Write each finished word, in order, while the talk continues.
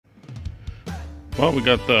Well, we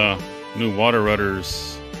got the new water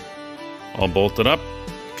rudders all bolted up,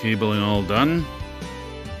 cabling all done.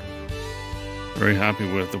 Very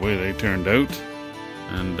happy with the way they turned out,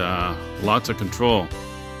 and lots of control.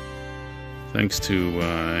 Thanks to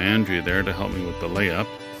Andrea there to help me with the layup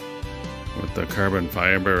with the carbon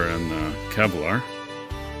fiber and the Kevlar.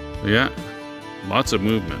 But yeah, lots of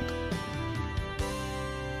movement.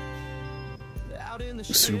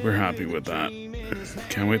 Super happy with that.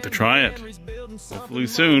 Can't wait to try it. Hopefully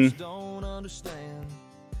soon.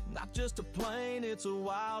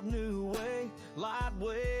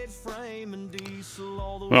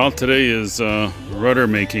 Well, today is rudder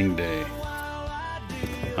making day.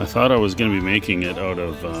 I thought I was going to be making it out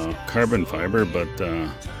of carbon fiber, but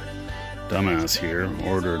dumbass here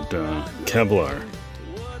ordered Kevlar.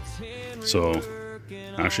 So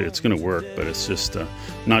actually it's going to work, but it's just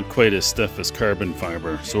not quite as stiff as carbon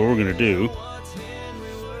fiber. So what we're going to do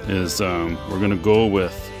is we're going to go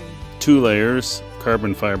with 2 layers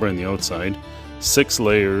carbon fiber on the outside, 6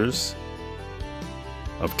 layers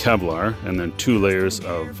of Kevlar, and then 2 layers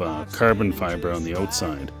of carbon fiber on the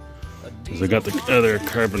outside. Because I got the other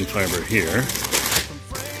carbon fiber here,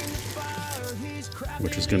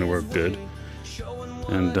 which is going to work good.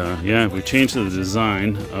 And yeah, we changed the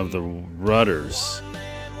design of the rudders.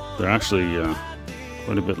 They're actually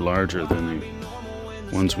quite a bit larger than the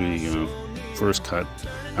ones we first cut.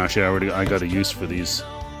 Actually, I got a use for these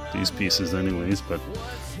pieces anyways, but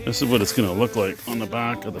this is what it's going to look like on the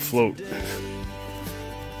back of the float.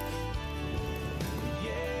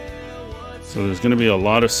 So there's going to be a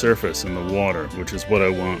lot of surface in the water, which is what I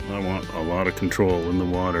want. I want a lot of control in the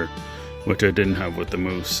water, which I didn't have with the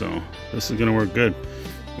Moose. So this is going to work good.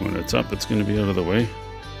 When it's up, it's going to be out of the way.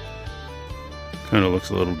 Kind of looks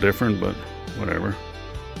a little different, but whatever.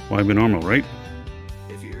 Why be normal, right?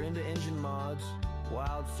 If you're into engine mods,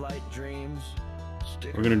 wild flight dreams,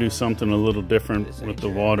 we're going to do something a little different with the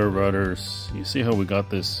water rudders. You see how we got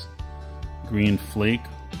this green flake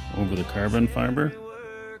over the carbon fiber?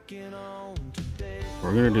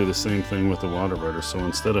 We're going to do the same thing with the water rudder. So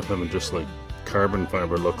instead of having just like carbon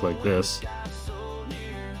fiber look like this,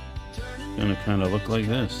 it's going to kind of look like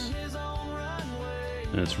this.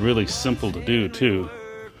 And it's really simple to do too.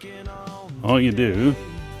 All you do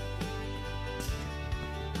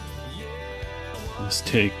is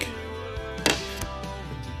take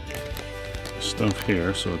stuff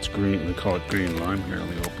here, so it's green, they call it green lime. Here, let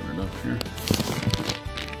me open it up here.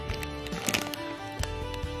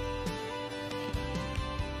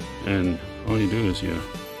 And all you do is you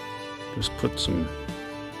just put some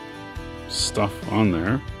stuff on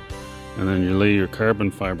there, and then you lay your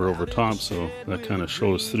carbon fiber over top, so that kind of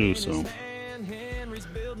shows through. So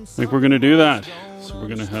I think we're going to do that. So we're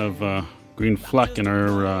going to have green fleck in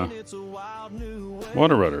our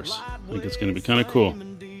water rudders. I think it's going to be kind of cool.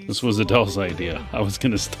 This was Adele's idea. I was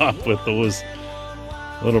going to stop with those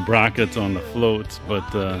little brackets on the floats, but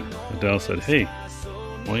Adele said, hey,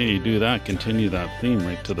 why don't you do that? Continue that theme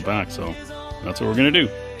right to the back. So that's what we're going to do.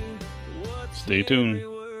 Stay tuned.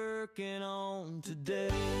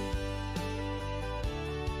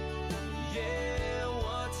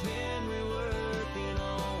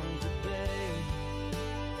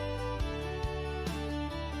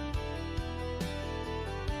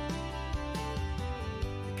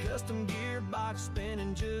 Custom gearbox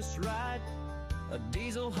spinning just right, a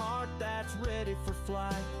diesel heart that's ready for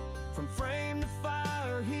flight. From frame to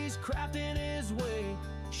fire, he's crafting his way,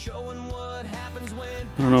 showing what happens when.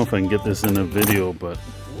 I don't know if I can get this in a video, but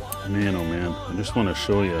man, oh man, I just want to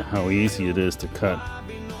show you how easy it is to cut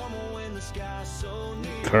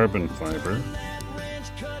carbon fiber.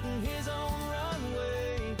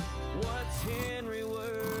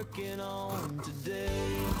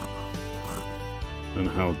 And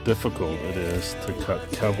how difficult it is to cut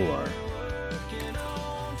Kevlar.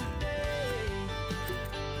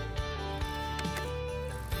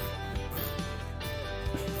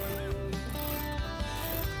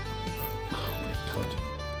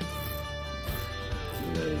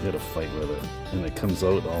 Yeah, you gotta fight with it, and it comes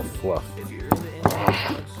out all fluff.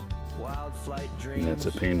 And that's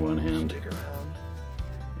a pain one hand.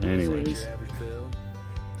 Anyways,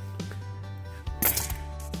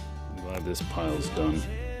 I'm glad this pile's done.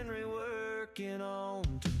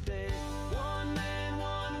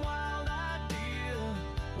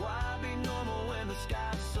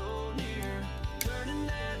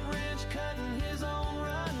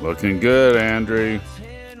 Looking good, Andrew.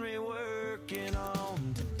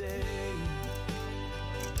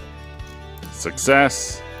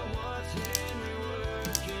 Success.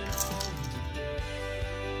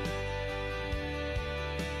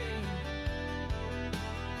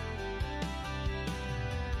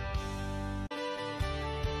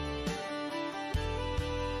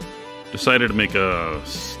 decided to make a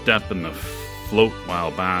step in the float a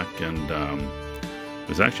while back, and it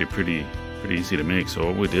was actually pretty easy to make. So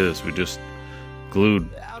what we did is we just glued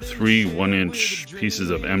 3 1-inch pieces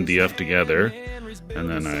of MDF together, and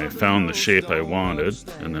then I found the shape I wanted,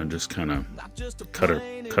 and then just kind of cut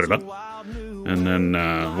it up. And then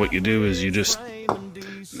what you do is you just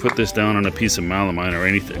put this down on a piece of melamine or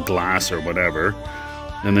anything, glass or whatever,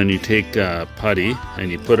 and then you take putty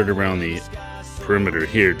and you put it around the perimeter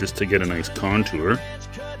here just to get a nice contour.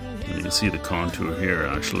 And you can see the contour here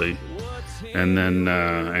actually. And then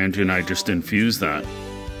Andrew and I just infused that.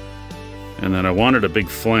 And then I wanted a big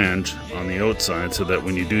flange on the outside so that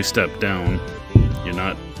when you do step down, you're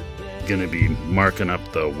not going to be marking up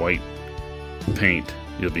the white paint.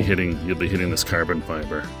 You'll be hitting this carbon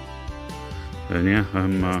fiber. And yeah,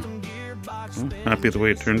 I'm happy the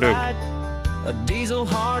way it turned out. A diesel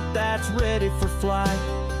heart that's ready for flight.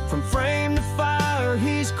 From frame to fire,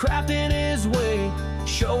 he's crafting his way,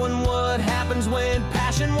 showing what happens when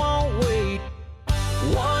passion won't wait.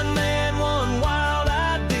 One man, one wild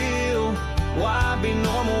ideal. Why be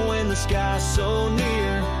normal when the sky's so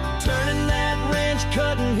near? Turning that wrench,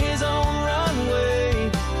 cutting his own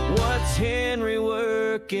runway. What's Henry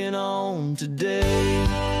working on today?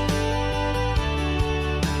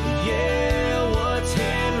 Yeah, what's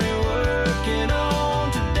Henry working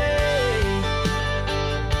on today?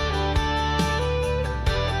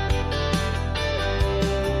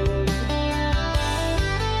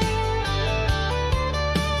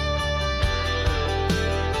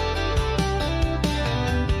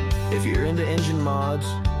 If you're into engine mods,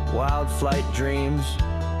 wild flight dreams,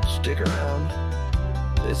 stick around.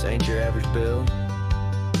 This ain't your average build.